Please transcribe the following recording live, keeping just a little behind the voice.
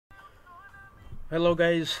Hello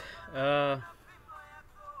guys,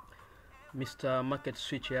 Mr.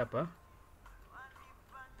 Marketswitch hapa.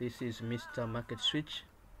 This is Mr. Marketswitch.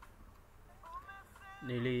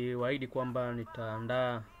 Niliwaahidi kwamba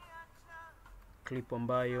nitaandaa clip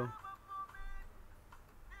ambayo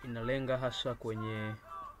inalenga hasa kwenye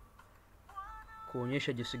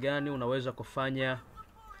kuonyesha jinsi gani unaweza kufanya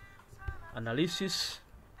analysis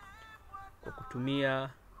kwa kutumia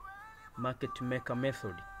market maker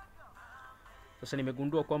method. Sasa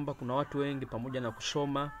nimegundua kwamba kuna watu wengi pamoja na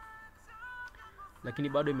kusoma, lakini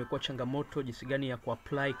bado imekuwa changamoto jinsi gani ya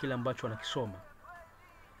kuapply kile ambacho wanakisoma.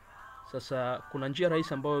 Sasa kuna njia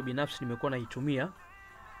rahisi ambayo binafsi nimekuwa naitumia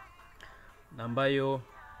na ambayo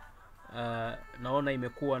naona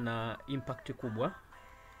imekuwa na impact kubwa,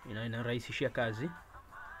 inarahisishia kazi.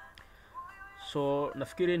 So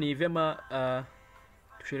nafikiri ni vyema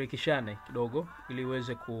tushirikishane kidogo ili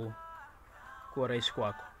iweze kuwa rahisi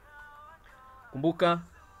kwako. Kumbuka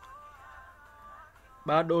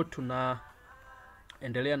bado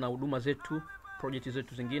tunaendelea na huduma zetu, project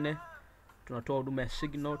zetu zingine. Tunatoa huduma ya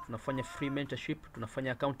signal, tunafanya free mentorship,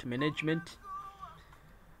 tunafanya account management.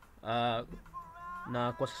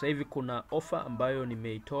 Na kwa sasa hivi kuna offer ambayo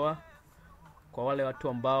nimeitoa kwa wale watu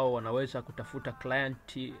ambao wanaweza kutafuta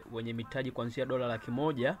client wenye mitaji kuanzia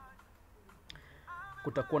 $100,000.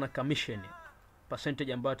 Kutakuwa na commission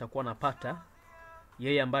percentage ambayo atakuwa anapata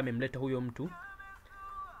yeye ambaye amemleta huyo mtu,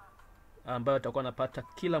 ambayo atakuwa anapata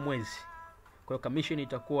kila mwezi. Kwa hiyo commission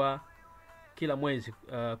itakuwa kila mwezi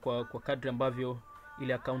kwa kadri ambavyo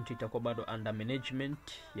ile account itakuwa bado under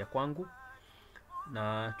management ya kwangu,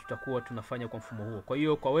 na tutakuwa tunafanya kwa mfumo huo. Kwa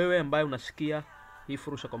hiyo kwa wewe ambaye unasikia hii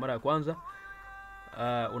fursa kwa mara ya kwanza,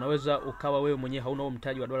 unaweza ukawa wewe mwenyewe hauna huo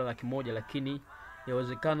mtaji wa $100,000, lakini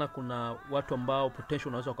yawezekana kuna watu ambao potential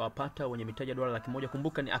unaweza kuwapata wenye mitaji ya $100,000.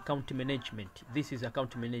 Kumbuka ni account management. This is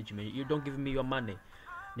account management. You don't give me your money.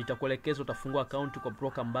 Nitakuelekeza utafungua account kwa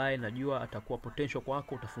broker ambaye najua atakuwa potential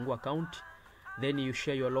kwako. Utafungua account, then you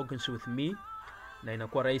share your logins with me, na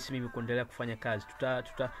inakuwa rahisi mimi kuendelea kufanya kazi.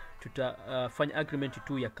 Tutafanya agreement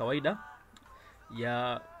tu ya kawaida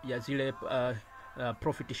ya zile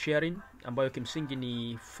profit sharing ambayo kimsingi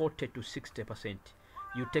ni 40 to 60%.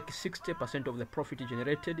 You take 60% of the profit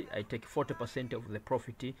generated, I take 40% of the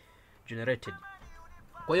profit generated.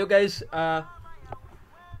 Kwa hiyo guys,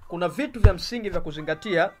 kuna vitu vya msingi vya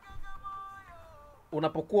kuzingatia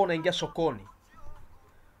unapokuwa unaingia sokoni,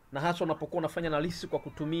 na hasa unapokuwa unafanya analysis kwa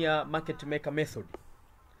kutumia market maker method.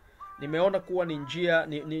 Nimeona kuwa ni njia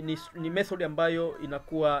ni method ambayo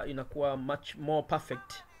inakuwa much more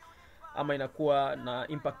perfect, ama inakuwa na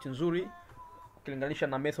impact nzuri ukilinganisha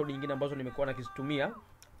na method nyingine ambazo nimekuwa nakizitumia.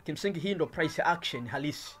 Kimsingi hii ndo price action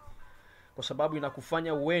halisi, kwa sababu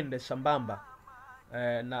inakufanya uende sambamba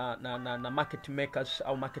na market makers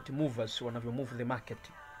au market movers wanavyo move the market.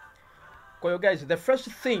 Kwa hiyo guys, the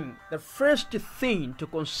first thing to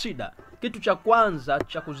consider, kitu cha kwanza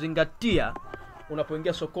cha kuzingatia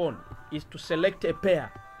unapoingia sokoni is to select a pair.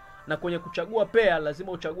 Na kwenye kuchagua pair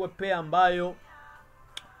lazima uchague pair ambayo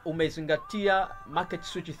umezingatia market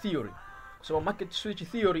switch theory. Kwa sababu market switch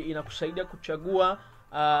theory inakusaidia kuchagua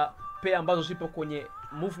pair ambazo zipo kwenye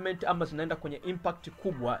movement ama zinaenda kwenye impact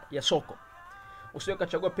kubwa ya soko. Usiwe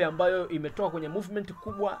kachagua pair ambayo imetoka kwenye movement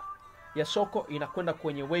kubwa ya soko inakwenda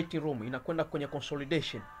kwenye waiting room, inakwenda kwenye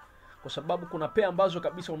consolidation. Kwa sababu kuna pair ambazo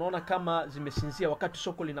kabisa unaona kama zimesinzia wakati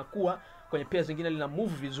soko linakuwa, kwenye pair zingine lina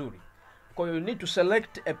move vizuri. Kwa hiyo you need to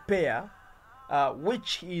select a pair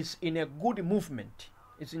which is in a good movement.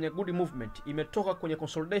 It's in a good movement. Imetoka kwenye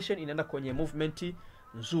consolidation inaenda kwenye movement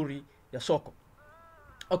nzuri ya soko.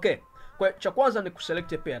 Okay. Kwa cha kwanza ni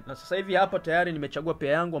kuselect a pair. Na sasa hivi hapa tayari nimechagua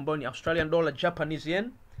pair yangu ambayo ni Australian dollar Japanese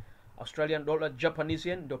yen. Australian dollar Japanese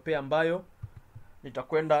yen ndio pair ambayo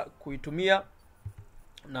nitakwenda kuitumia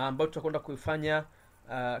na ambayo tutakwenda kuifanya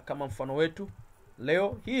kama mfano wetu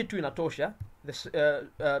leo. Hii tu inatosha.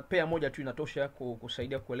 Pair moja tu inatosha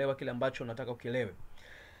kusaidia kuelewa kile ambacho nataka ukielewe.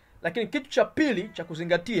 Lakini kitu cha pili cha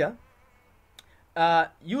kuzingatia,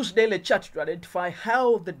 use daily chart to identify high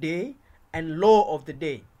of the day and low of the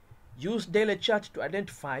day. Use daily chart to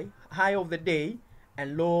identify high of the day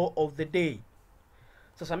and low of the day.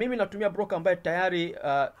 Sasa mimi natumia broker ambaye tayari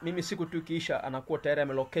mimi siku tu ikiisha anakuwa tayari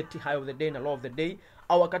amelocate high of the day na low of the day,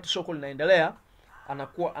 au wakati soko linaendelea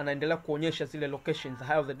anaendelea kuonyesha zile locations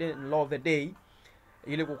high of the day and low of the day,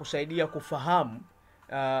 ili kukusaidia kufahamu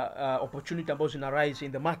opportunity ambazo zina rise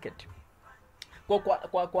in the market.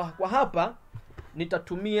 Kwa hapa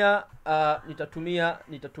nitatumia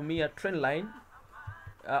trend line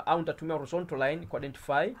au nitatumia horizontal line ku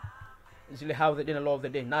identify zile high of the day na low of the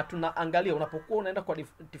day. Na tunaangalia unapokuwa unaenda ku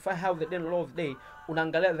identify high of the day na low of the day,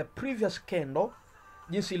 unaangalia the previous candle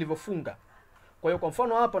jinsi ilivyofunga. Kwa hiyo kwa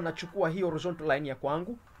mfano hapa nachukua hii horizontal line ya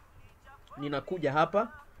kwangu, ninakuja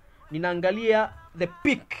hapa, ninaangalia the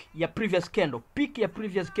peak ya previous candle. Peak ya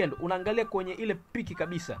previous candle unaangalia kwenye ile peak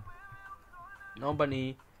kabisa. Naomba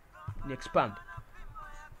ni expand.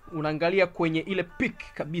 Unaangalia kwenye ile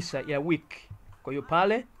peak kabisa ya week. Kwa hiyo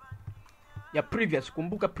pale ya previous,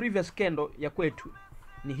 kumbuka previous candle ya kwetu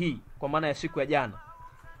ni hii, kwa maana ya siku ya jana.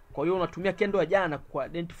 Kwa hiyo unatumia candle ya jana ku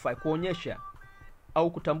identify, kuonyesha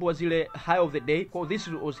au kutambua zile high of the day. Kwa this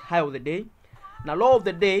was high of the day, na low of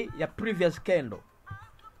the day ya previous candle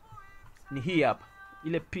ni hii hapa,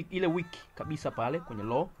 ile peak, ile week kabisa pale kwenye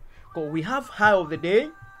low. Kwa we have high of the day,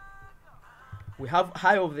 we have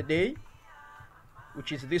high of the day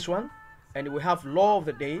which is this one, and we have low of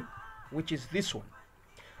the day which is this one.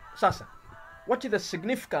 Sasa what is the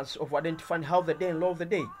significance of identifying high of the day and low of the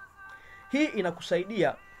day? Hii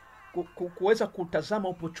inakusaidia kuweza kutazama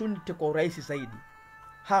opportunity kwa urahisi zaidi.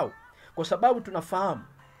 How? Kwa sababu tunafahamu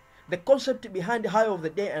the concept behind high of the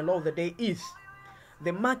day and low of the day is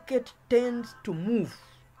the market tends to move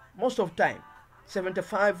most of time,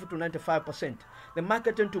 75 to 95%. The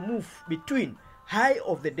market tends to move between high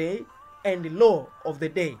of the day and low of the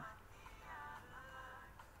day.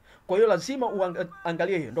 Kwa hiyo lazima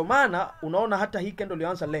uangalie hiyo. Ndio maana unaona hata hii candle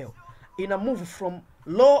ilianza leo ina move from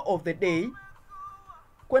low of the day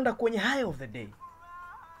kwenda kwenye high of the day.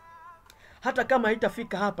 Hata kama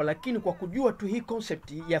haitafika hapa, lakini kwa kujua tu hii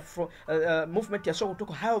concept ya movement ya soko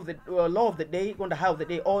kutoka high of the low of the day kwenda high of the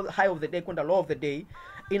day, or high of the day kwenda low of the day,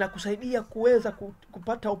 inakusaidia kuweza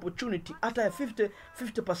kupata opportunity hata ya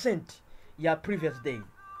 50% ya previous day.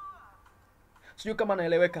 Sijui kama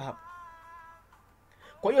naeleweka hapa.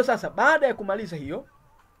 Kwa hiyo sasa baada ya kumaliza hiyo,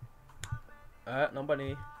 naomba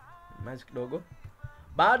ni mazi kidogo.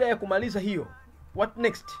 Baada ya kumaliza hiyo, what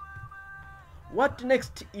next? What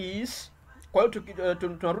next is, kwa hiyo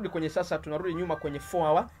tunarudi kwenye sasa, tunarudi nyuma kwenye 4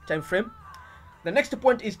 hour time frame. The next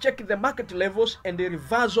point is check the market levels and the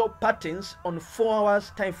reversal patterns on 4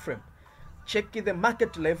 hours time frame. Check the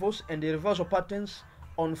market levels and the reversal patterns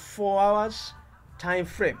on 4 hours time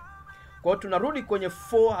frame. Kwa hiyo tunarudi kwenye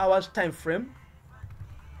 4 hours time frame.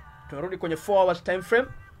 Tunarudi kwenye 4 hours time frame.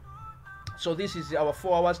 So this is our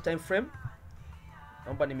 4 hours time frame.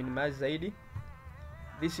 Naomba ni minimize zaidi.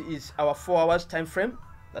 This is our 4 hours time frame.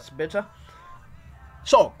 That's better.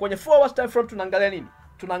 So kwenye 4 hours time frame tunaangalia nini?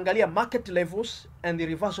 Tunaangalia market levels and the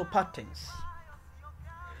reversal patterns.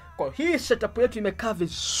 Kwa hii setup yetu imekaa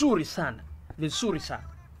vizuri sana. Vizuri sana.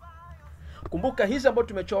 Kumbuka hizi ambazo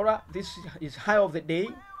tumechora, this is high of the day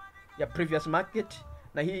ya previous market,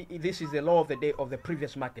 na this is the low of the day of the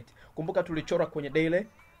previous market. Kumbuka tulichora kwenye daily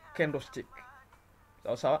candlestick.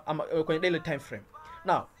 Sawa, ama kwenye daily time frame.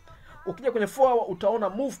 Now, ukija kwenye 4 hour utaona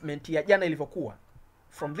movement ya jana ilivyokuwa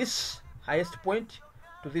from this highest point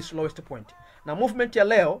to this lowest point. Na movement ya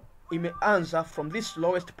leo imeanza from this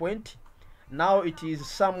lowest point, now it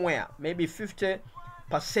is somewhere maybe 50%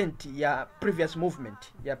 ya previous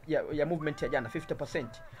movement ya movement ya jana, 50%.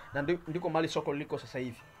 Na ndiko mali soko liko sasa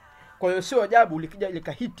hivi. Kwa hiyo sio ajabu likija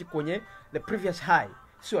likahiti kwenye the previous high.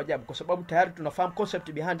 Sio ajabu kwa sababu tayari tunafahamu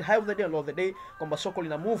concept behind high of the day and low of the day, kwamba soko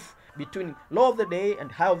lina move between low of the day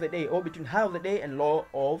and high of the day, or between high of the day and low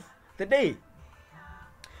of the day.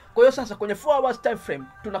 Kwa hiyo sasa kwenye 4 hours time frame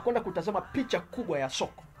tunakwenda kutazama picha kubwa ya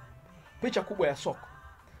soko. Picha kubwa ya soko.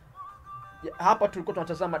 Hapa tulikuwa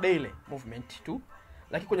tunatazama daily movement tu,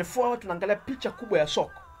 lakini kwenye 4 hours tunaangalia picha kubwa ya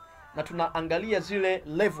soko na tunaangalia zile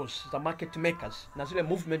levels za market makers na zile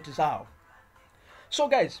movement zao. So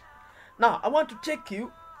guys, now I want to take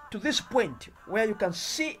you to this point where you can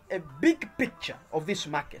see a big picture of this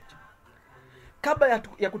market. Kabla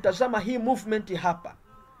ya kutazama hii movement hapa,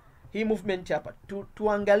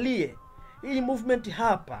 tuangalie hii movement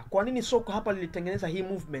hapa. Kwa nini soko hapa lilitengeneza hii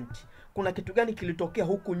movement? Kuna kitu gani kilitokea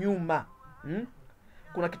huku nyuma?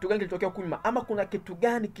 Kuna kitu gani kilitokea huku nyuma? Ama kuna kitu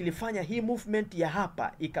gani kilifanya hii movement ya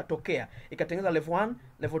hapa ikatokea, ikatengeneza level 1,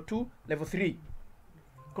 level 2, level 3?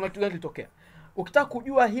 Kuna kitu gani kilitokea? Ukitaka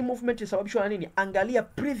kujua hii movement isababishwa na nini, angalia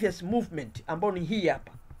previous movement ambayo ni hii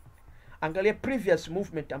hapa. Angalia previous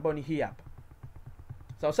movement ambayo ni hii hapa.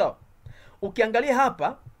 Sawa sawa. Ukiangalia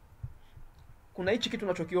hapa kuna hichi kitu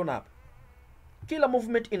unachokiona hapa. Kila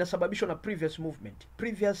movement inasababishwa na previous movement,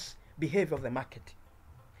 previous behavior of the market.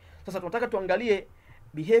 Sasa tunataka tuangalie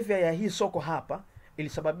behavior ya hii soko hapa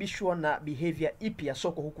ilisababishwa na behavior ipi ya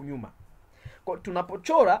soko huku nyuma. Kwa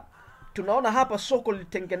tunapochora tunaona hapa soko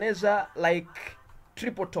lilitengeneza like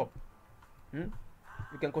triple top.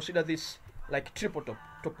 You can consider this like triple top.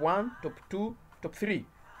 Top 1, top 2, top 3.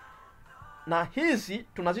 Na hizi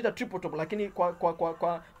tunazita triple top, lakini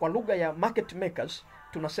kwa lugha ya market makers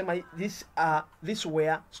tunasema this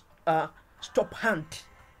were stop hunt.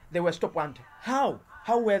 They were stop hunt. How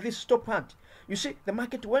were this stop hunt? You see, the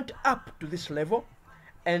market went up to this level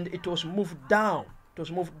and it was moved down.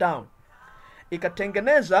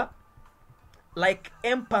 Ikatengeneza like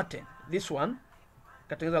M pattern. This one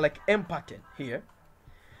ikatengeneza like M pattern here.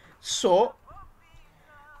 So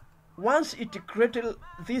once it created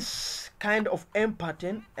this kind of M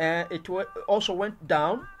pattern, it also went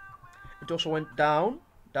down.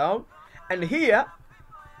 And here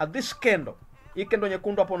at this candle, hii candle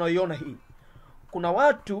nyekundu hapo unaiona hii, kuna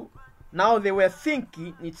watu now they were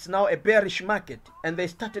thinking it's now a bearish market, and they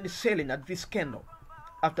started selling at this candle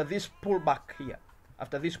after this pullback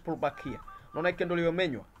here. Unaona candle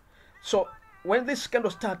iliyomenywa. So when this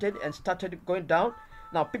candle started going down,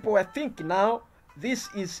 now people were thinking now this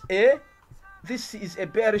is a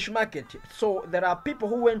bearish market. So there are people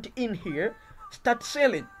who went in here, start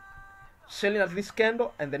selling at this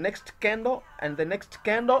candle, and the next candle, and the next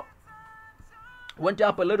candle went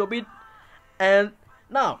up a little bit. And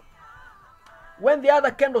now when the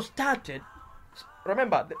other candle started,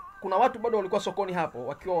 remember kuna watu bado walikuwa sokoni hapo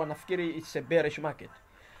wakiwa wanafikiri it's a bearish market.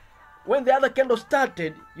 When the other candle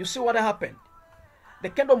started, you see what happened? The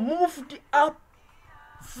candle moved up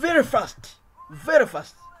very fast,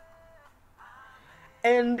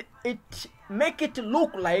 and it make it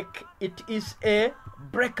look like it is a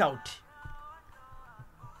breakout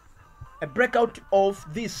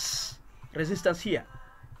of this resistance here,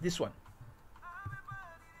 this one.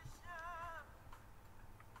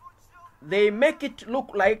 They make it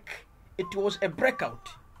look like it was a breakout.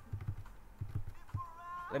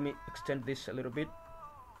 Let me extend this a little bit.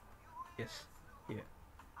 Yes, here.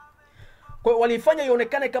 Kwa walifanya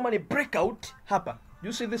ionekane kama ni breakout hapa.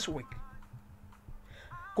 You see this wick.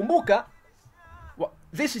 Kumbuka,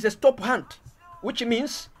 this is a stop hunt, which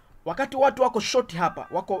means wakati watu wako short hapa,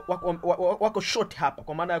 wako short hapa,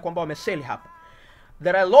 kwa maana ya kwamba wamesell hapa,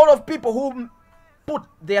 there are a lot of people who put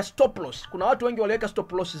their stop loss. Kuna watu wengi waliweka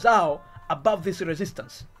stop loss zao above this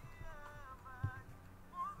resistance.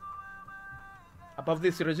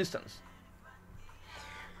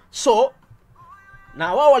 So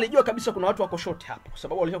na wao walijua kabisa kuna watu wako short hapa, kwa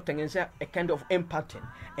sababu walisha kutengenezea a kind of M pattern,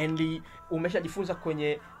 and umeshajifunza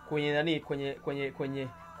kwenye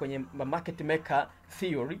market maker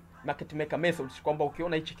theory, market maker methods, kwamba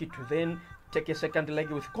ukiona hichi kitu then take a second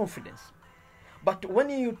leg with confidence. But when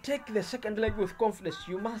you take the second leg with confidence,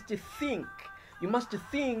 you must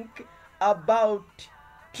think about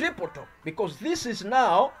triple top, because this is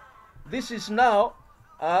now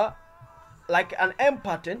like an M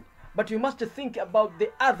pattern, but you must think about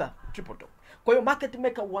the other triple top. Kwa hiyo market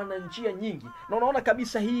maker wana njia nyingi, na unaona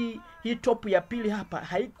kabisa hii top ya pili hapa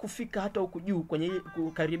haikufika hata huku juu kwenye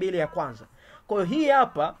karibia ile ya kwanza. Kwa hiyo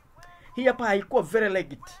hii hapa haikuwa very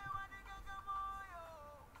legit.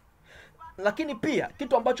 Lakini pia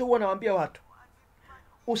kitu ambacho huwa nawaambia watu,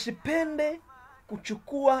 usipende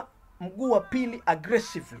kuchukua mguu wa pili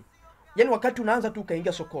aggressively. Yaani wakati unaanza tu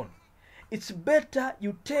kaingia sokoni. It's better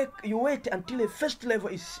you wait until the first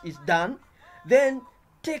level is done, then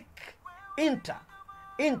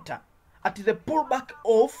enter at the pullback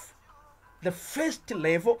of the first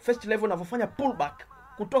level. First level unavyofanya pullback,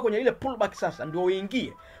 kutoka kwenye ile pullback sasa ndio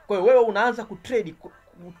uingie. Kwa hiyo wewe unaanza kutrade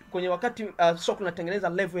kwenye wakati soko linatengeneza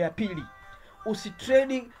level ya pili.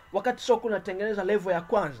 Usitrade wakati soko linatengeneza level ya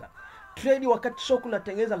kwanza. Trade wakati soko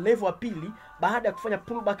linatengeneza level ya pili baada ya kufanya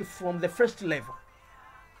pullback from the first level.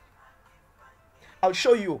 I'll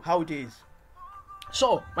show you how it is.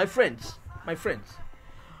 So, my friends,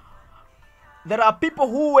 there are people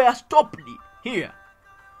who were stopped here.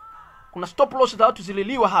 Kuna stop loss za watu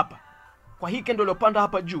zililiwa hapa kwa hii candle iliyopanda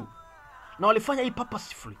hapa juu, na walifanya hii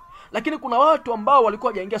purposefully. Lakini kuna watu ambao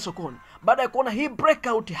walikuwa hajaingia sokoni, baada ya kuona hii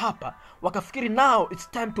breakout hapa wakafikiri now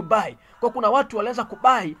it's time to buy. Kwa kuna watu walianza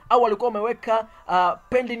kubuy, au walikuwa wameweka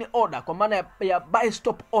pending order, kwa maana ya buy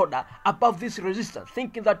stop order above this resistance,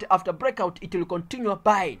 thinking that after breakout it will continue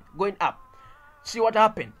buying, going up. See what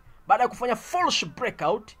happened? Baada ya kufanya false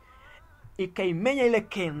breakout, ikaimenya ile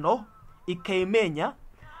candle,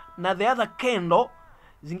 na the other candle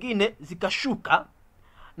zingine zikashuka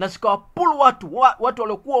na zikawapull watu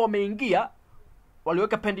waliokuwa wameingia,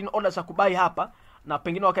 waliweka pending orders za kubai hapa, na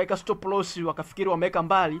pengine wakaeka stop loss, wakafikiri wameweka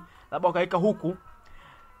mbali, labda wakaeka huku.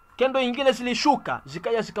 Candle nyingine zilishuka,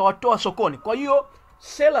 zikaja zikawatoa sokoni. Kwa hiyo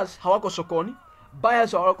sellers hawako sokoni,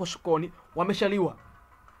 buyers hawako sokoni, wameshaliwa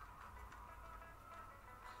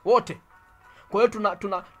wote. Kwa hiyo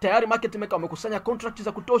tuna tayari market maker wamekusanya contract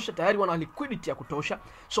za kutosha, tayari wana liquidity ya kutosha.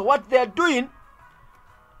 So what they are doing,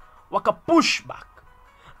 waka push back.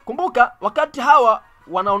 Kumbuka wakati hawa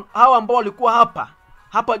ambao walikuwa hapa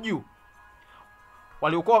hapa juu,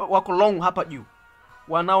 waliokuwa wako long hapa juu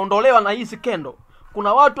wanaondolewa na hizi kendo.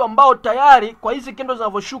 Kuna watu ambao tayari kwa hizi kendo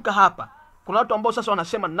zinavyoshuka hapa, kuna watu ambao sasa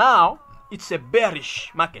wanasema now it's a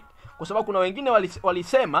bearish market, kwa sababu kuna wengine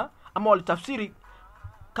walisema ama walitafsiri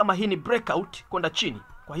kama hii ni breakout kwenda chini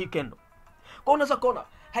kwa hii kendo. Kwa unaweza kuona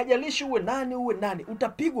haijalishi uwe nani,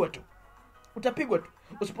 utapigwa tu.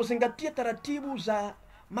 Usipozingatia taratibu za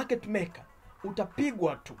market maker,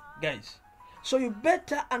 utapigwa tu, guys. So you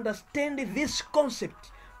better understand this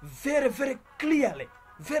concept very clearly,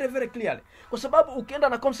 very clearly. Kwa sababu ukienda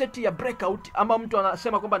na concept ya breakout, ama mtu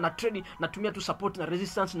anasema kwamba na trade natumia tu support na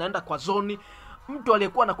resistance, naenda kwa zone. Mtu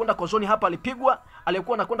aliyekuwa anakwenda kwa zone hapa alipigwa,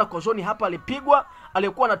 aliyekuwa anakwenda kwa zone hapa alipigwa,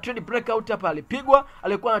 aliyekuwa na trade breakout hapa alipigwa,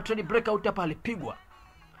 aliyekuwa na trade breakout hapa alipigwa.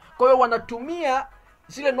 Kwa hiyo wanatumia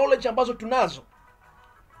zile knowledge ambazo tunazo.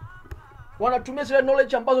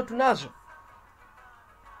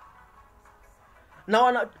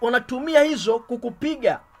 Na wanatumia hizo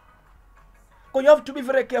kukupiga. Kwa hiyo you have to be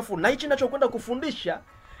very careful. Na hichi ninachokwenda kufundisha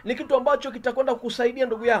ni kitu ambacho kitakwenda kukusaidia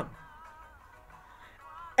ndugu yangu.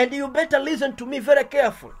 And you better listen to me very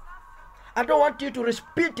careful. I don't want you to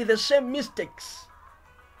repeat the same mistakes.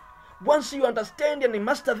 Once you understand and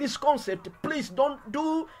master this concept, please don't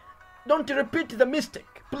repeat the mistake.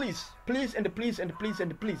 Please.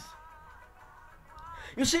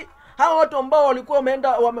 You see, hawa watu ambao walikuwa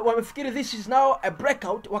wamefikiri this is now a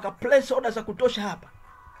breakout, waka place orders za kutosha hapa,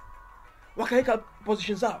 wakaweka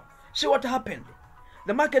position zao. See what happened?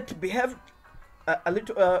 The market behaved a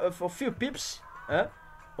little for few pips.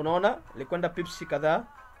 Unaona, likwenda pips kadhaa,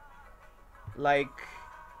 like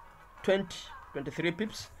 23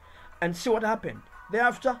 pips, and see what happened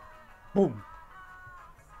thereafter. Boom,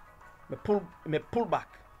 me pull back.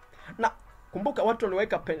 Na kumbuka watu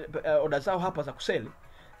waliweka order zao hapa za kuseli,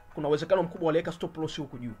 kuna uwezekano mkubwa waliweka stop loss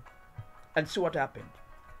huku juu. And see what happened.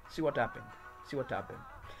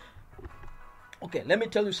 Okay, let me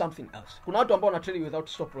tell you something else. Kuna watu ambao wana trade without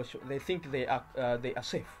stop loss, they think they are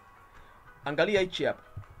safe. Angalia hichi hapa.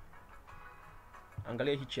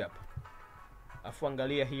 Afu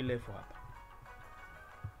angalia hii level hapa.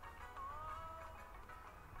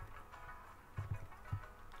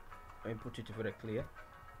 Let me put it very clear.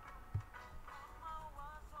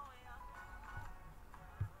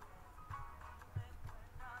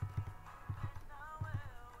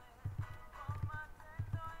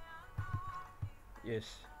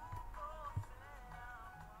 Yes.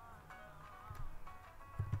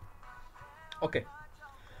 Okay.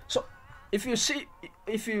 So if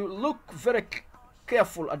you look very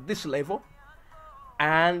careful at this level,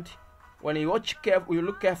 and when you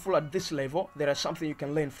look careful at this level, there is something you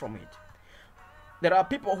can learn from it. There are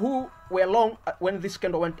people who were long when this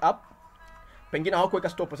candle went up. Pengine hawakuweka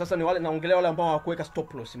stop. Sasa ni wale naongelea wale ambao hawakuweka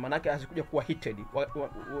stop loss, maana yake hazikuja kuwa hitted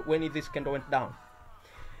when this candle went down,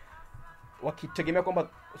 wakitegemea kwamba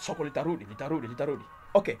soko litarudi.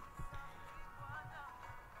 Okay,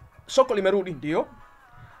 soko limerudi ndio,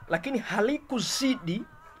 lakini halikuzidi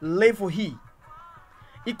level hii.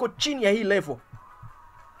 Iko chini ya hii level.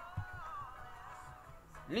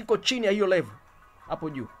 Liko chini ya hiyo level hapo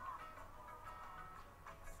juu.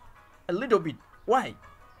 A little bit. Why?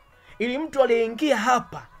 Ili mtu aliyeingia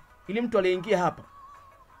hapa.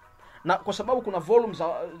 Na kwa sababu kuna volume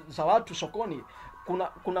za watu sokoni,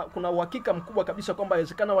 kuna uhakika mkubwa kabisa kwamba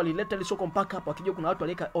inawezekana walileta ile soko mpaka hapa, wakijua kuna watu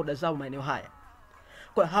waliweka order zao maeneo haya.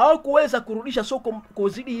 Kwa hawakuweza kurudisha soko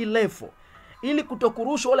kuzidi hii level, ili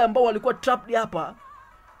kutokuruhusu wale ambao walikuwa trapped hapa,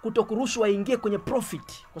 kutokuruhusu waingie kwenye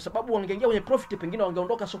profit, kwa sababu wangeingia kwenye profit pengine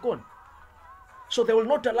wangeondoka sokoni. So they will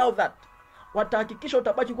not allow that. Watahakikisha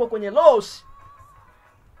utabaki kuwa kwenye loss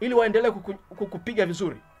ili waendelee kukupiga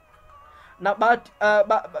vizuri. Na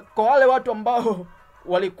kwa wale watu ambao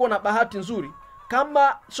walikuwa na bahati nzuri,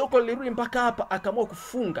 kama soko lilirudi mpaka hapa akaamua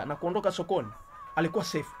kufunga na kuondoka sokoni, alikuwa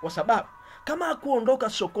safe. Kwa sababu kama hakuondoka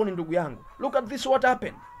sokoni, ndugu yangu, look at this, what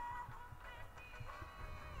happened.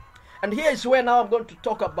 And here is where now I'm going to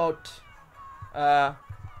talk about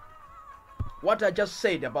what I just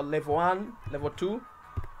said about level 1, level 2,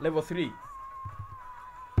 level 3.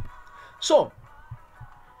 So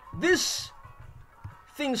these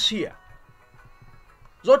things here,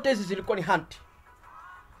 zote hizi zilikuwa ni hunt.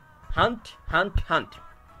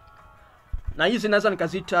 Na hizi naweza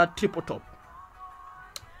nikazita triple top.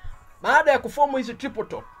 Baada ya kuform hizi triple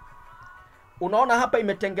top, unaona hapa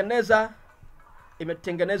imetengeneza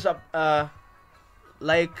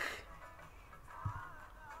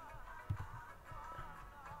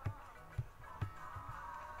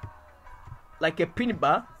like a pin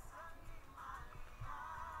bar.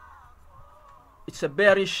 It's a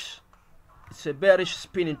bearish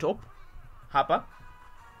spinning top hapa.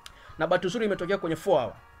 na bahati nzuri imetokea kwenye 4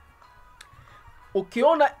 hour.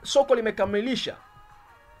 Ukiona soko limekamilisha,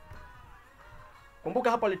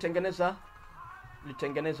 kumbuka hapa litengeneza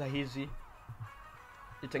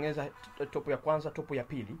top ya kwanza, top ya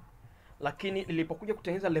pili, lakini lilipokuja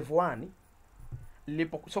kutengeneza level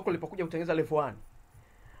 1, soko lilipokuja kutengeneza level 1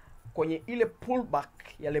 kwenye ile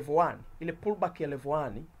pullback ya level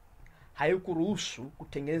 1, haikuruhusu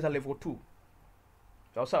kutengeneza level 2.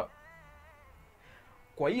 Sawa sawa.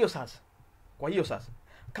 Kwa hiyo sasa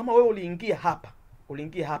kama wewe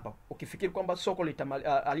uliingia hapa ukifikiri kwamba soko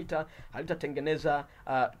halitatengeneza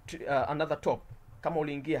another top, kama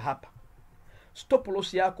uliingia hapa, stop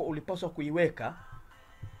loss yako ulipaswa kuiweka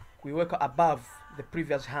above the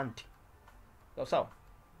previous hand. Sawa,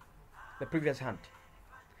 the previous hand.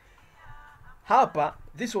 Hapa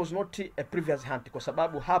this was not a previous hand, kwa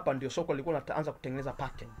sababu hapa ndio soko lilikuwa linaanza kutengeneza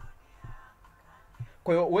pattern.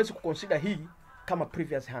 Kwa hiyo uweze kuconsider hii kama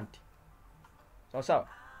previous hand. Sawa.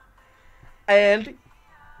 And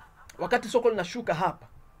wakati soko linashuka hapa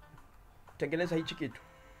kutengeneza hichi kitu,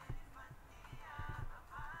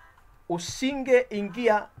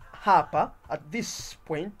 usingeingia hapa at this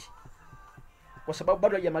point, kwa sababu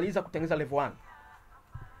bado hajamaliza kutengeneza level 1.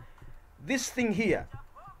 This thing here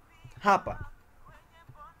hapa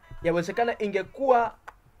yawezekana ingekuwa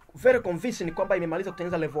very convincing kwamba imemaliza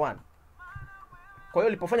kutengeneza level 1. Kwa hiyo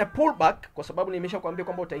ilipofanya pullback, kwa sababu nimeshakwambia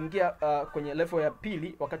kwamba utaingia kwenye level ya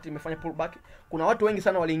pili wakati imefanya pullback, kuna watu wengi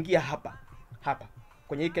sana waliingia hapa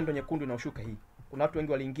kwenye hii candle nyekundu inaoshuka hii. Kuna watu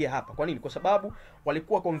wengi waliingia hapa. Kwa nini? Kwa sababu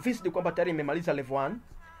walikuwa convinced kwamba tayari imemaliza level 1.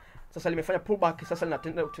 Sasa limefanya pullback, sasa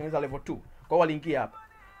linatenda kutengeneza level 2. Kwa hiyo waliingia hapa.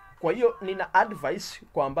 Kwa hiyo nina advice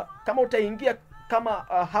kwamba kama utaingia kama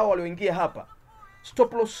hawa walioingia hapa,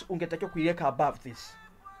 stop loss ungetakiwa kuiweka above this.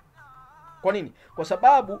 Kwa nini? Kwa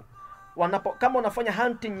sababu kama unafanya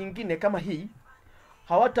hunting nyingine kama hii,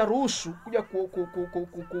 hawataruhusu kuja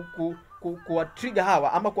kuwa trigger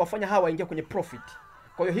hawa ama kuwafanya hawa ingia kwenye profit.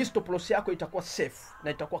 Kwa hiyo hii stop loss yako itakuwa safe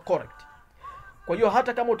na itakuwa correct. Kwa hiyo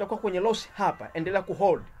hata kama utakuwa kwenye loss hapa, endelea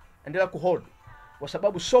kuhold kwa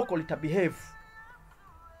sababu soko litabehave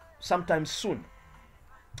sometime soon.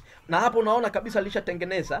 Na hapo unaona kabisa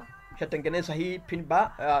lishatengeneza hii pin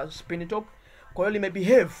bar, spin top. Kwa hiyo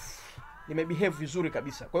limebehave vizuri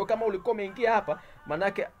kabisa. Kwa hiyo kama ulikuwa umeingia hapa,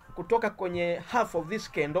 manake kutoka kwenye half of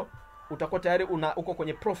this candle utakuwa tayari uko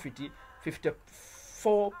kwenye profit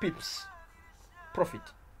 54 pips profit.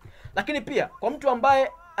 Lakini pia kwa mtu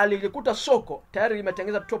ambaye alilikuta soko tayari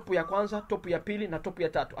limetengeneza top ya kwanza, top ya pili na top ya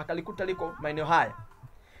tatu, akalikuta liko maeneo haya,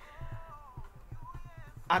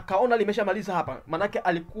 akaona limeshamaliza hapa, manake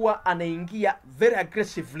alikuwa anaingia very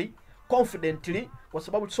aggressively, confidently, kwa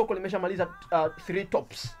sababu soko limeshamaliza 3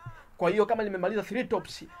 tops. Kwa hiyo kama limemaliza 3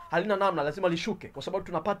 tops, halina namna, lazima lishuke, kwa sababu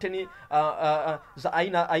tuna pattern za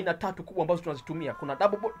aina tatu kubwa ambazo tunazitumia. Kuna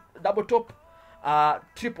double top,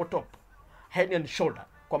 triple top, head and shoulder,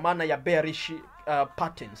 kwa maana ya bearish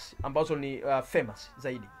patterns ambazo ni famous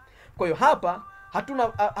zaidi. Kwa hiyo hapa hatuna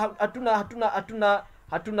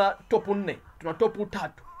top 4, tuna top 3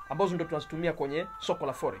 ambazo ndio tunazitumia kwenye soko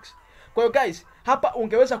la forex. Kwa hiyo guys, hapa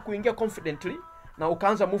ungeweza kuingia confidently na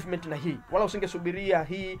ukaanza movement na hii, wala usingesubiria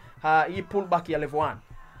hii pullback ya level 1.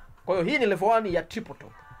 Kwa hiyo hii ni level 1 ya triple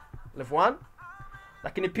top, level 1,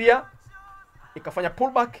 lakini pia ikafanya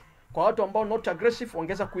pullback. Kwa watu ambao not aggressive,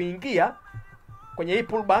 ongeza kuingia kwenye hii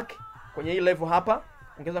pullback, kwenye hii level hapa,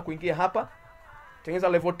 ongeza kuingia hapa, tengeneza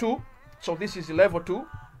level 2. So this is level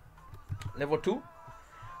 2.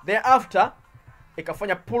 Thereafter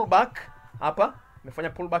ikafanya pullback hapa, imefanya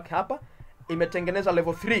pullback hapa, imetengeneza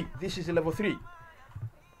level 3. This is level 3,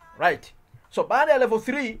 right? So baada ya level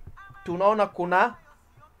 3 tunaona kuna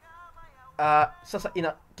sasa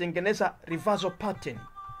inatengeneza reversal pattern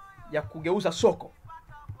ya kugeuza soko.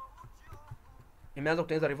 Imeanza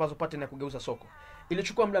kutengeneza reversal pattern ya kugeuza soko.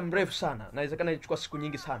 Ilichukua muda mrefu sana, inawezekana ilichukua siku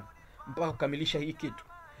nyingi sana mpaka kukamilisha hii kitu.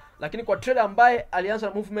 Lakini kwa trader ambaye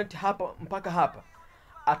alianza movement hapa mpaka hapa,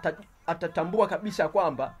 atatambua kabisa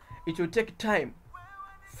kwamba it will take time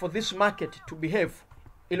for this market to behave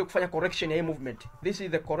ili kufanya correction ya hii movement. This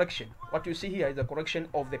is the correction. What you see here is the correction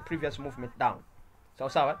of the previous movement down.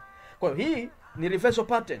 Sawa. Kwa hiyo hii ni reversal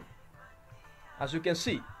pattern, as you can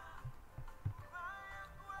see.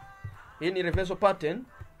 Hii ni reversal pattern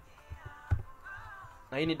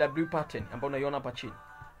na hii ni W pattern ambayo unaiona hapa chini.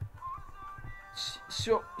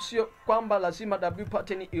 Sio kwamba lazima W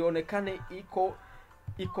pattern ionekane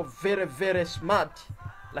iko very very smart,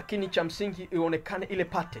 lakini cha msingi ionekane ile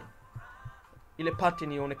pattern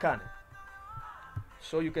ionekane.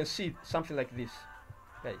 So you can see something like this,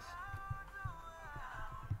 guys.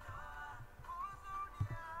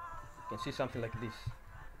 You can see something like this.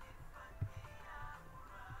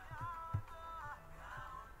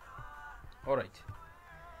 Alright.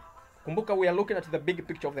 Kumbuka we are looking at the big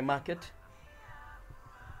picture of the market.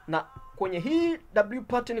 Na kwenye hii W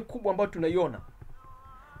pattern kubwa ambayo tunaiona,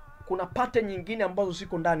 kuna pattern nyingine ambazo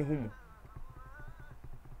ziko ndani humu.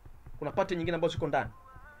 Kuna pattern nyingine ambazo ziko ndani.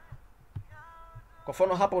 Kwa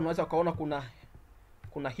mfano hapa unaweza ukaona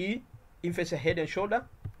kuna hii inverse head and shoulder.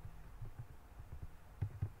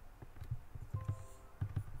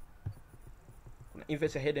 Kuna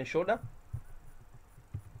inverse head and shoulder.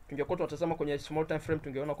 Tungekuwa tunatazama kwenye small time frame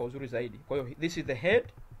tungeona kwa uzuri zaidi. Kwa hiyo this is the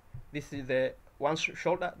head, this is the one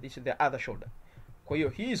shoulder, this is the other shoulder. Kwa hiyo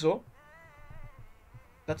hizo,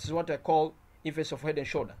 that is what I call inverse of head and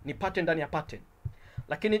shoulder. Ni pattern ndani ya pattern.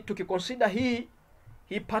 Lakini tukiconsider hii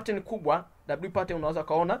pattern kubwa, W pattern, unaweza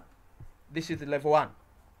kaona this is the level 1.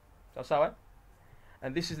 Sawa sawa?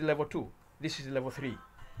 And this is the level 2. This is the level 3.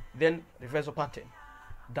 Then reversal pattern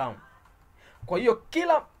down. Kwa hiyo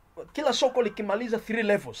kila soko likimaliza 3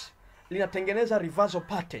 levels linatengeneza reversal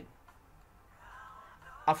pattern.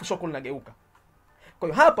 Afu soko linageuka. Kwa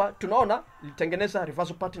hiyo hapa tunaona litengeneza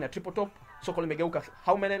reversal pattern ya triple top, soko limegeuka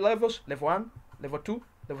how many levels? Level 1, level 2,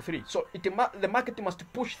 level 3. So the market must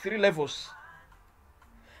push 3 levels.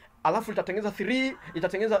 Alafu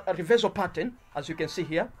litatengeneza reversal pattern as you can see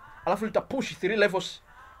here. Alafu litapush 3 levels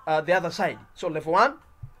the other side. So level 1,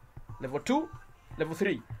 level 2, level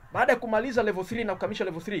 3. Baada ya kumaliza level 3 na kukamilisha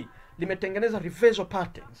level 3, limetengeneza reversal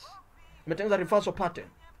patterns. Limetengeneza reversal pattern.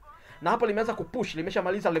 Na hapa limeanza kupush,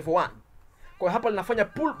 limeshamaliza level 1. Kwa hiyo hapa linafanya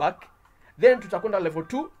pullback, then tutakwenda level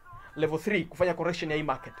 2, level 3 kufanya correction ya hii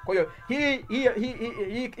market. Kwa hiyo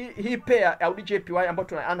hii pair ya DJPY ambayo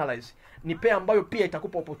tuna analyze ni pair ambayo pia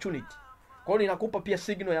itakupa opportunity. Kwa hiyo inakupa pia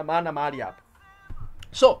signal ya maana mahali hapa.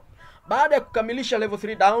 So, baada ya kukamilisha level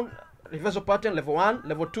 3 down, reversal pattern level 1,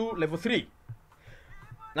 level 2, level 3.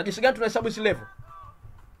 Na jinsi gani tunahesabu hizi level?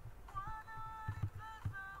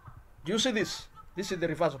 Do you see this? This is the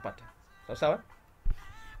reversal pattern. Sawa sawa?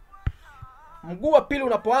 Mguu wa pili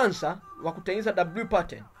unapoanza wa kutengeneza W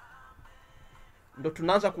pattern, ndo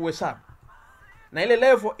tunaanza kuhesabu. Na ile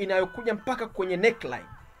level inayokuja mpaka kwenye neckline.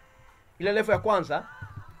 Ile level ya kwanza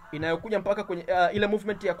inayokuja mpaka kwenye ile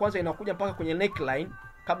movement ya kwanza inayokuja mpaka kwenye neckline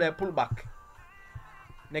kabla ya pullback.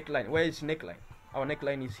 Neckline, where is neckline? Our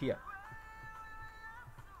neckline is here.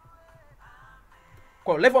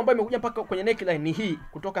 Kwa level ambayo imekuja mpaka kwenye neckline ni hii,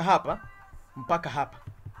 kutoka hapa mpaka hapa.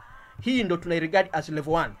 Hii ndo tunairegard as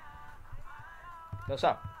level 1.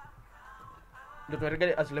 Sawa? Ndio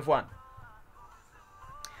tunaregard as level 1.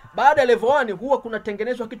 Baada ya level 1 huwa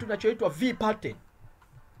kunatengenezwa kitu kinachoitwa V pattern.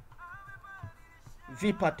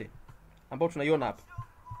 V pattern ambayo tunaiona hapa.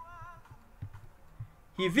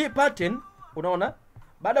 Hii V pattern unaona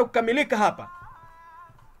baada ya kukamilika hapa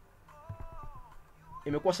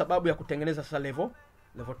imekuwa sababu ya kutengeneza sasa level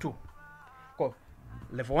 2. Kwa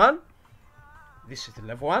level 1, this is the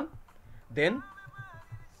level 1, then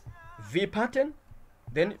V pattern,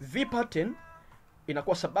 then V pattern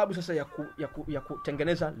inakuwa sababu sasa ya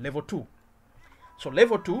kutengeneza level 2. So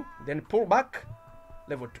level 2, then pullback,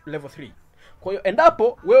 level 3. Kwa hiyo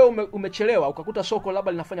endapo wewe umechelewa ukakuta soko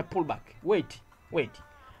labda linafanya pullback, wait.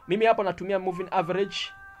 Mimi hapa natumia moving average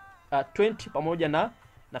 20 pamoja na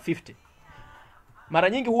 50. Mara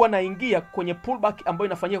nyingi huwa naingia kwenye pullback ambayo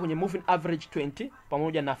inafanyika kwenye moving average 20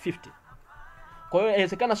 pamoja na 50. Kwa hiyo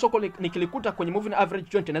inawezekana soko nikilikuta kwenye moving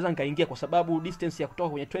average 20 naweza nikaingia kwa sababu distance ya kutoka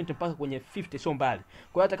kwenye 20 mpaka kwenye 50 sio mbali.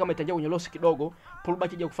 Kwa hiyo hata kama itaingia kwenye loss kidogo,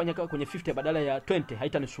 pullback ije kufanya kwenye 50 badala ya 20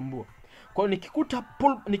 haitanisumbua. Kwa hiyo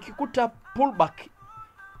nikikuta pullback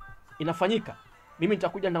inafanyika, mimi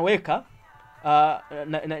nitakuja naweka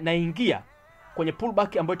naingia kwenye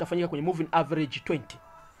pullback ambayo itafanyika kwenye moving average 20.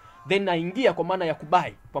 Then naingia kwa maana ya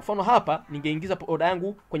kubai. Kwa mfano hapa ningeingiza order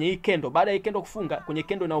yangu kwenye hii kendo. Baada ya hii kendo kufunga kwenye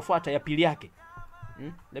kendo inayofuata ya pili yake.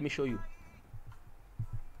 Let me show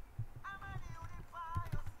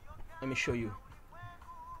you.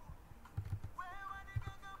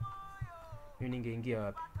 Mimi ningeingia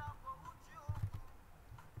wapi?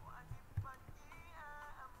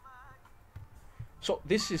 So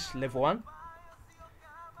this is level 1.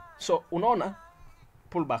 So unaona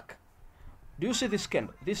pullback. Do you see this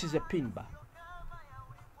candle? This is a pin bar.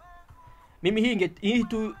 Mimi hii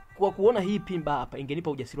tu kwa kuona hii pin bar hapa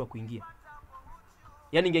ingenipa ujasiri wa kuingia.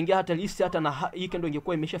 Yaani ningeingia hata list hata na hii candle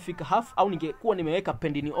ingekuwa imeshafika half, au ningekuwa nimeweka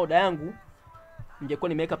pending order yangu,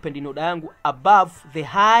 above the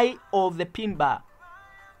high of the pin bar.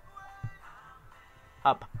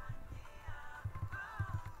 Hapa.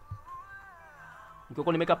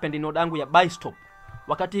 Ningekuwa nimeweka pending order yangu ya buy stop.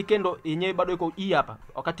 Wakati hii candle yenyewe bado iko hii hapa,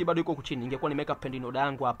 wakati bado iko chini, ningekuwa nimeweka pending order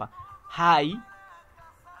yangu hapa high,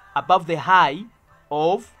 above the high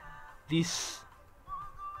of this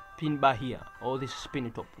pin bar here or this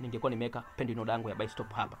pin top, ningekuwa nimeweka pending order yangu ya buy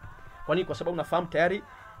stop hapa. Kwa nini? Kwa sababu nafahamu tayari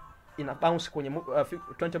ina bounce kwenye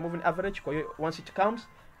 20 moving average. Kwa hiyo once it comes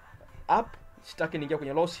up, sitaki niingia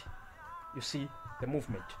kwenye loss. You see the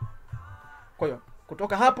movement. Kwa hiyo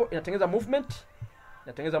kutoka hapo inatengeneza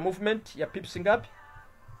movement ya pips ngapi?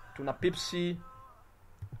 Tuna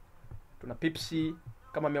pips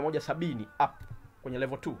kama 170 up kwenye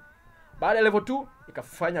level 2. Baada ya level 2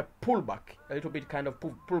 ikafanya pullback, a little bit kind of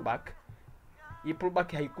pullback. Hii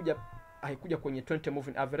pullback haikuja kwenye 20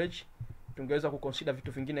 moving average. Tungeweza kuconsider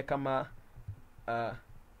vitu vingine kama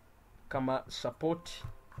support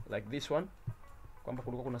like this one, kwamba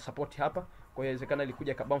kulikuwa kuna support hapa. Kwa hiyo inawezekana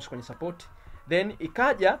ilikuja ka bounce kwenye support, then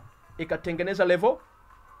ikaja ikatengeneza level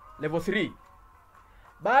 3.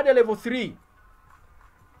 Baada ya level 3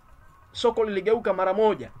 soko liligeuka mara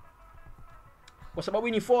moja. Kwa sababu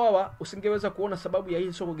hii ni 4 hour, usingeweza kuona sababu ya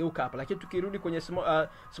hii soko geuka hapa, lakini tukirudi kwenye small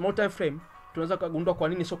time frame tunaweza kugundua kwa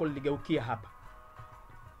nini soko liligeukia hapa.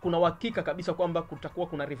 Kuna uhakika kabisa kwamba kutakuwa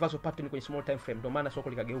kuna reversal pattern kwenye small time frame, ndio maana soko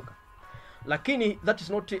likageuka. Lakini that is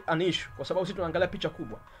not an issue, kwa sababu sisi tunaangalia picha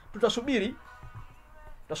kubwa. Tutasubiri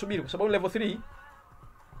kwa sababu level 3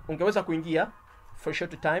 ungeweza kuingia for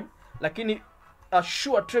short time, lakini a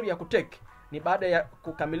sure trade ya kutake ni baada ya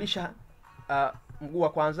kukamilisha mguu wa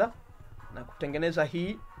kwanza na kutengeneza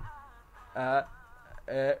hii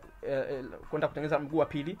kwenda kutengeneza mguu wa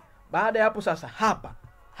pili. Baada ya hapo sasa hapa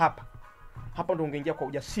ndo ungeingia kwa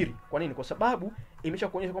ujasiri. Kwa nini? Kwa sababu imesha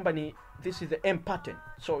kuonyesha kwamba ni this is the M pattern.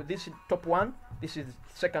 So this is top 1, this is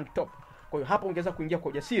second top. Kwa hiyo hapo ungeweza kuingia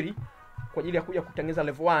kwa ujasiri kwa ajili ya kuja kutengeneza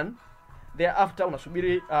level 1. Thereafter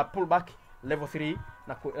unasubiri pullback level 3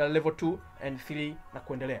 na level 2 and 3 na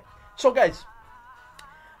kuendelea. So guys,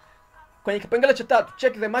 kwenye kipengele cha 3,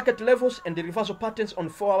 check the market levels and the reversal patterns on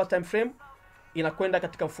 4 hour time frame, inakwenda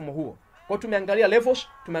katika mfumo huo. Kwa hiyo tumeangalia levels,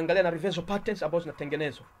 tumeangalia na reversal patterns ambazo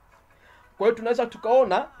zinatengenezwa. Kwa hiyo tunaweza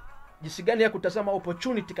tukaona jinsi gani ya kutazama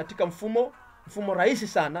opportunity katika mfumo rahisi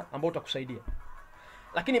sana ambao utakusaidia.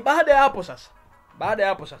 Lakini baada ya hapo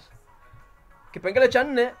sasa kipengele cha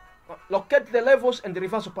 4, locate the levels and the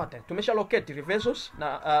reversal pattern. Tumesha locate reversals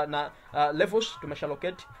na levels, tumesha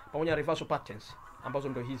locate pamoja na reversal patterns ambazo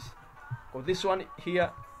ndio hizi. So this one here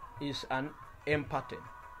is an M pattern.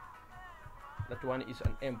 That one is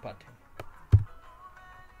an M pattern.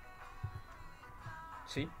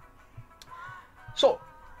 See? So,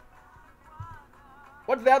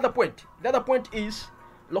 what's the other point? The other point is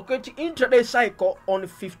locate intraday cycle on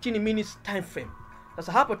 15 minutes time frame.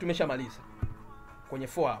 Sasa hapa tumeshamaliza kwenye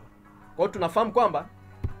 4 hour. Kwa hiyo tunafahamu kwamba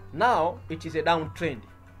now it is a downtrend.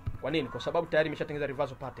 Kwa nini? Kwa sababu tayari imeshatengeneza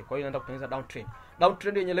reversal pattern. Kwa hiyo inaenda kutengeneza downtrend.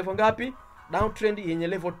 Downtrend yenye level ngapi? Downtrend yenye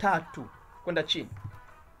level 3 kwenda chini.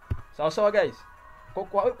 Sawa guys.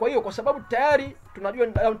 Kwa hiyo kwa sababu tayari tunajua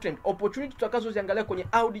ni downtrend, opportunity tutakazoziangalia kwenye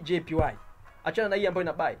Audi JPY, achana na hii ambayo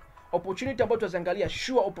ina buy. Opportunity ambayo tutaziangalia,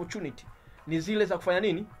 sure opportunity, ni zile za kufanya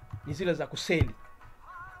nini? Ni zile za kuseli.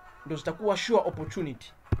 Ndio zitakuwa sure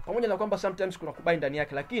opportunity. Pamoja na kwamba sometimes kuna kubuy ndani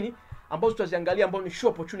yake, lakini ambazo tutaziangalia ambazo ni sure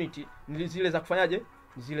opportunity ni zile za kufanyaje?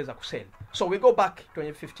 Ni zile za kuseli. So we go back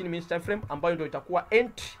kwenye 15 minutes time frame ambayo ndio itakuwa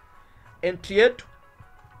entry yetu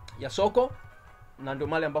ya soko, na ndio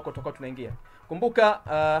mahali ambako tutakuwa tunaingia. Kumbuka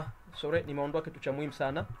nimeondoa kitu cha muhimu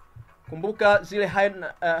sana. Kumbuka zile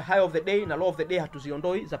high of the day na low of the day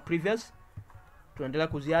hatuziondoi za previous. Tunaendelea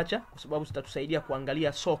kuziacha kwa sababu zitatusaidia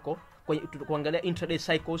kuangalia soko, kuangalia intraday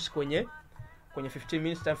cycles kwenye 15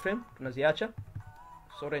 minutes time frame, tunaziacha.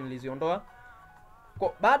 Niliziondoa.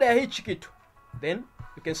 Kwa baada ya hichi kitu, then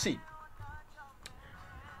you can see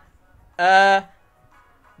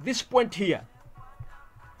this point here.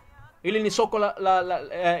 Ili ni soko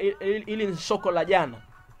ili ni soko la jana.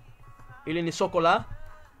 Ili ni soko la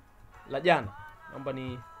jana. Naomba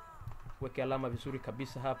ni weke alama vizuri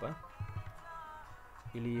kabisa hapa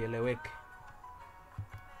ili ieleweke.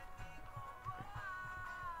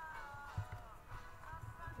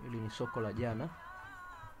 Ili ni soko la jana.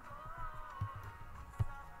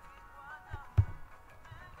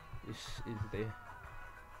 This is the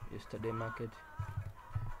yesterday market.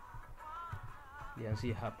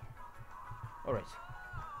 Lianzia hapa. Alright.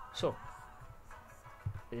 So,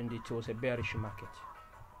 and it was a bearish market.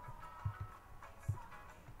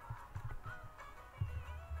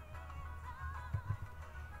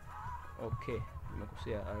 Okay, I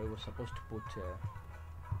was supposed to put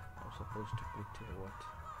what?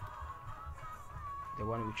 The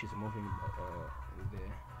one which is moving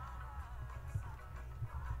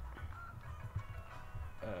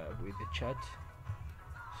with the chart.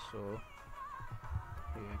 So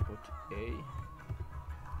here I put A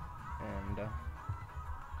and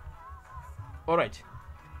all right.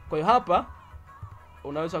 Kwa hiyo hapa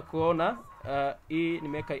unaweza kuona hii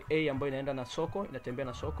nimeweka A ambayo inaenda na soko, inatembea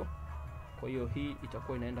na soko. Kwa hiyo hii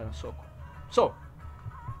itakuwa inaenda na soko. So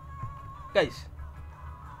guys,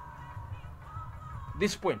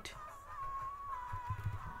 this point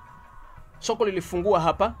soko lilifungua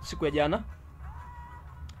hapa siku ya jana,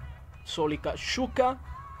 so likashuka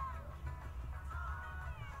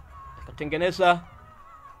likatengeneza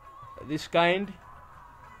this kind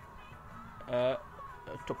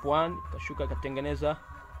top 1, kashuka katengeneza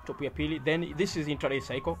top ya pili, then this is intraday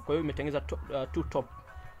cycle. Kwa hiyo imetengeneza two top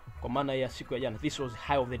kwa maana ya siku ya jana. This was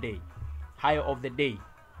high of the day, high of the day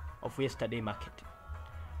of yesterday market.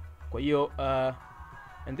 Kwa hiyo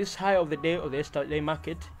and this high of the day of the yesterday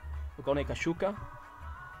market ukaona ikashuka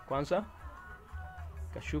kwanza,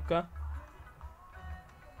 ikashuka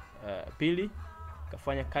pili,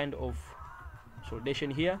 ikafanya kind of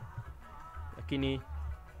consolidation here, lakini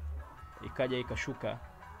ikaja ikashuka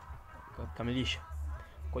ikakamilisha.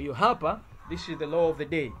 Kwa hiyo hapa this is the low of the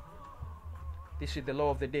day, this is the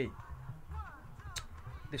low of the day,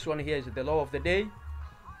 this one here is the low of the day.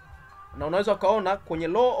 Na unaweza ukaona kwenye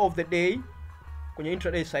low of the day kwenye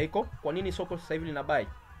intraday cycle, kwa nini soko sasa hivi lina buy?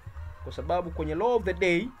 Kwa sababu kwenye low of the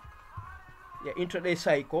day ya intraday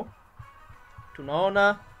cycle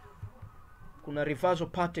tunaona kuna reversal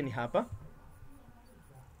pattern hapa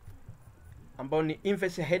ambao ni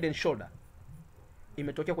inverse head and shoulder,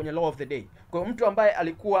 imetokea kwenye low of the day. Kwa hiyo mtu ambaye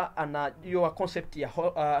alikuwa anajua concept ya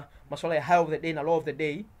masuala ya high of the day na low of the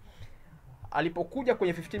day, alipokuja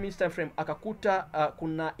kwenye 15 minutes time frame akakuta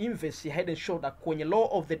kuna inverse head and shoulder kwenye low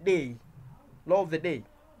of the day, low of the day,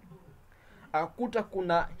 akakuta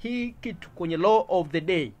kuna hii kitu kwenye low of the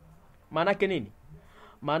day. Maana yake nini?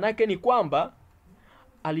 Maana yake ni kwamba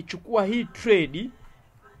alichukua hii trade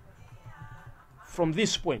from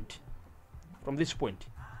this point,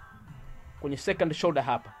 kwenye second shoulder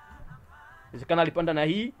hapa. Inawezekana alipanda na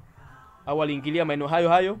hii au aliingilia maeneo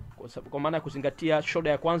hayo kwa maana ya kuzingatia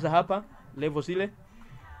shoulder ya kwanza hapa, level zile.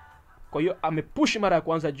 Kwa hiyo amepush mara ya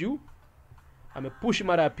kwanza juu, amepush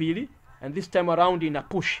mara ya pili, and this time around ina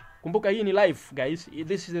push. Kumbuka hii ni live guys,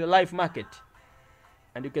 this is the live market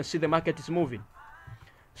and you can see the market is moving.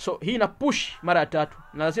 So hii ina push mara ya tatu,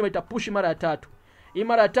 na lazima itapush mara ya tatu. Hii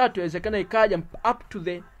mara ya tatu inawezekana ikaja up to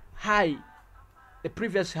the high, the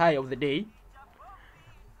previous high of the day,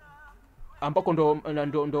 ambako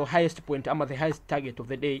ndo highest point ama the highest target of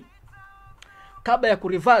the day. Kabla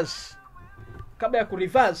ya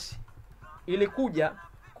kureverse ilikuja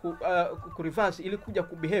ilikuja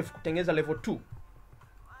kubehave, kutengeneza level 2.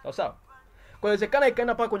 Sawa. Kwa inawezekana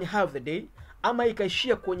ikaenda paka kwenye high of the day ama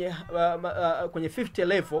ikaishia kwenye kwenye 50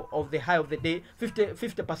 level of the high of the day,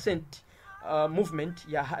 50% movement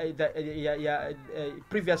ya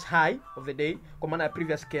previous high of the day, kwa maana ya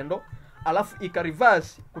previous candle, alafu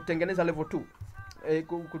ika-reverse kutengeneza level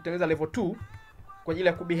 2, kwa ajili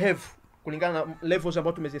ya kubehave kulingana na levels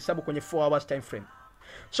ambazo tumezihesabu kwenye 4 hours time frame.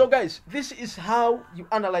 So guys, this is how you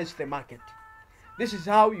analyze the market. This is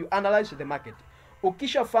how you analyze the market.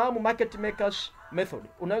 Ukishafahamu market makers method,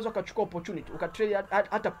 unaweza ukachukua opportunity, ukatrade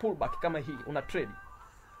hata pullback kama hii, una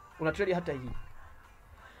trade hata hii.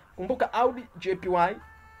 Kumbuka Audi JPY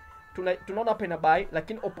tunaona hapa ina buy,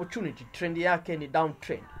 lakini opportunity trend yake ni down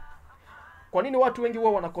trend. Kwa nini watu wengi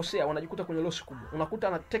wao wanakosea, wanajikuta kwenye loss kubwa? Unakuta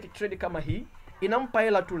ana take trade kama hii, inampa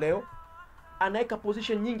hela tu leo, anaweka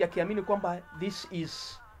position nyingi akiamini kwamba this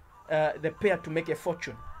is the pair to make a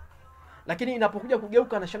fortune. Lakini inapokuja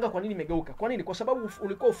kugeuka anashangaa kwa nini imegeuka. Kwa nini? Kwa sababu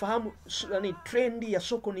ulikuwa ufahamu trend ya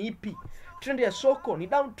soko ni ipi. Trend ya soko ni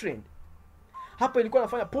down trend. Hapa ilikuwa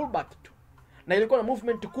inafanya pullback tu, na ilikuwa na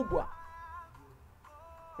movement kubwa.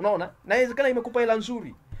 Unaona? Na inawezekana imekupa hela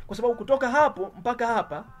nzuri, kwa sababu kutoka hapo mpaka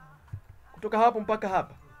hapa,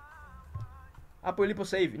 hapo ilipo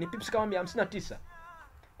sasa hivi ni pips kama 159.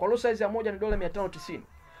 Kwa low size ya moja ni $590.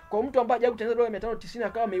 Kwa mtu ambaye hajawahi kutengeneza $590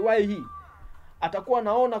 akawa ameiwahi hii, atakuwa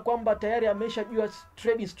anaona kwamba tayari ameshajua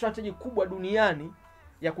trading strategy kubwa duniani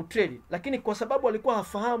ya kutrade, lakini kwa sababu alikuwa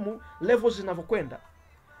hafahamu levels zinavyokwenda,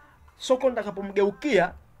 soko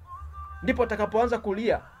litakapomgeukia ndipo atakapoanza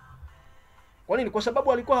kulia. Kwa nini? Kwa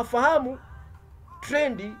sababu alikuwa hafahamu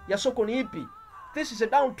trendi ya soko ni ipi. This is a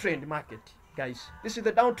downtrend market, guys. This is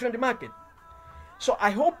the downtrend market. So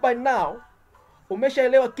I hope by now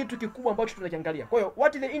umeshaelewa kitu kikubwa ambacho tunakiangalia. Kwa hiyo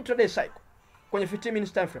what is the intraday cycle kwenye 15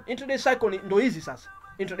 minutes time frame? Intraday cycle ndio hizi sasa.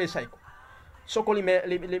 Intraday cycle, soko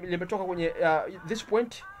limetoka kwenye this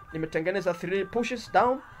point, limetengeneza 3 pushes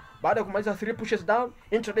down. Baada ya kumaliza 3 pushes down,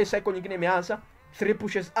 intraday cycle nyingine imeanza, 3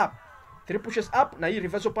 pushes up. 3 pushes up, na hii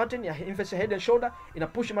reversal pattern ya inverse head and shoulder ina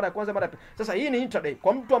push mara ya kwanza, mara ya pili. Sasa hii ni intraday.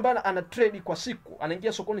 Kwa mtu ambaye ana trade kwa siku,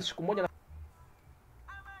 anaingia sokoni siku moja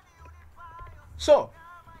So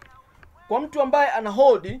kwa mtu ambaye ana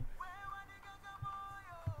hold,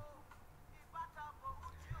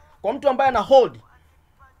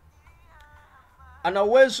 ana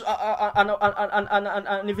uwezo,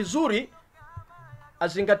 ni vizuri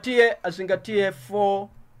azingatie 4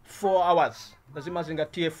 hours. Lazima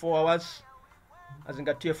azingatie 4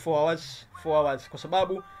 hours kwa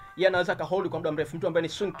sababu yeye anaweza kahold kwa muda mrefu. Mtu ambaye ni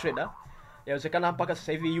swing trader, yawezekana mpaka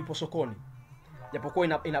sasa hivi yupo sokoni japokuwa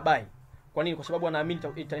ina buy. Kwa nini? Kwa sababu anaamini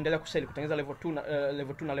itaendelea kusell, kutengeneza level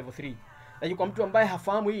 2 na level 3. Lakini kwa mtu ambaye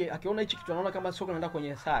hafahamu hii, akiona hichi kitu anaona kama soko linaenda kwenye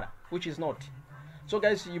hasara, which is not. So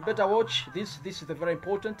guys, you better watch this. This is a very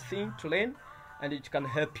important thing to learn and it can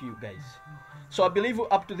help you guys. So I believe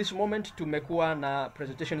up to this moment tumekuwa na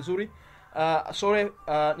presentation nzuri. Sorry,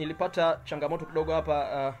 nilipata changamoto kidogo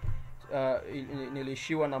hapa,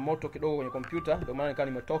 nilishiwa na moto kidogo kwenye computer, ndio maana nikawa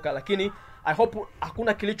nimetoka, lakini I hope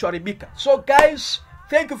hakuna kilichoharibika. So guys,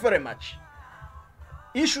 thank you very much.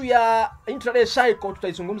 Issue ya intraday cycle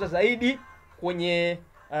tutaizungumza zaidi kwenye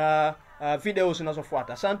video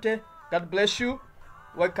zinazofuata. Asante. God bless you.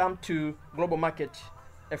 Welcome to Global Market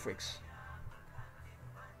FX.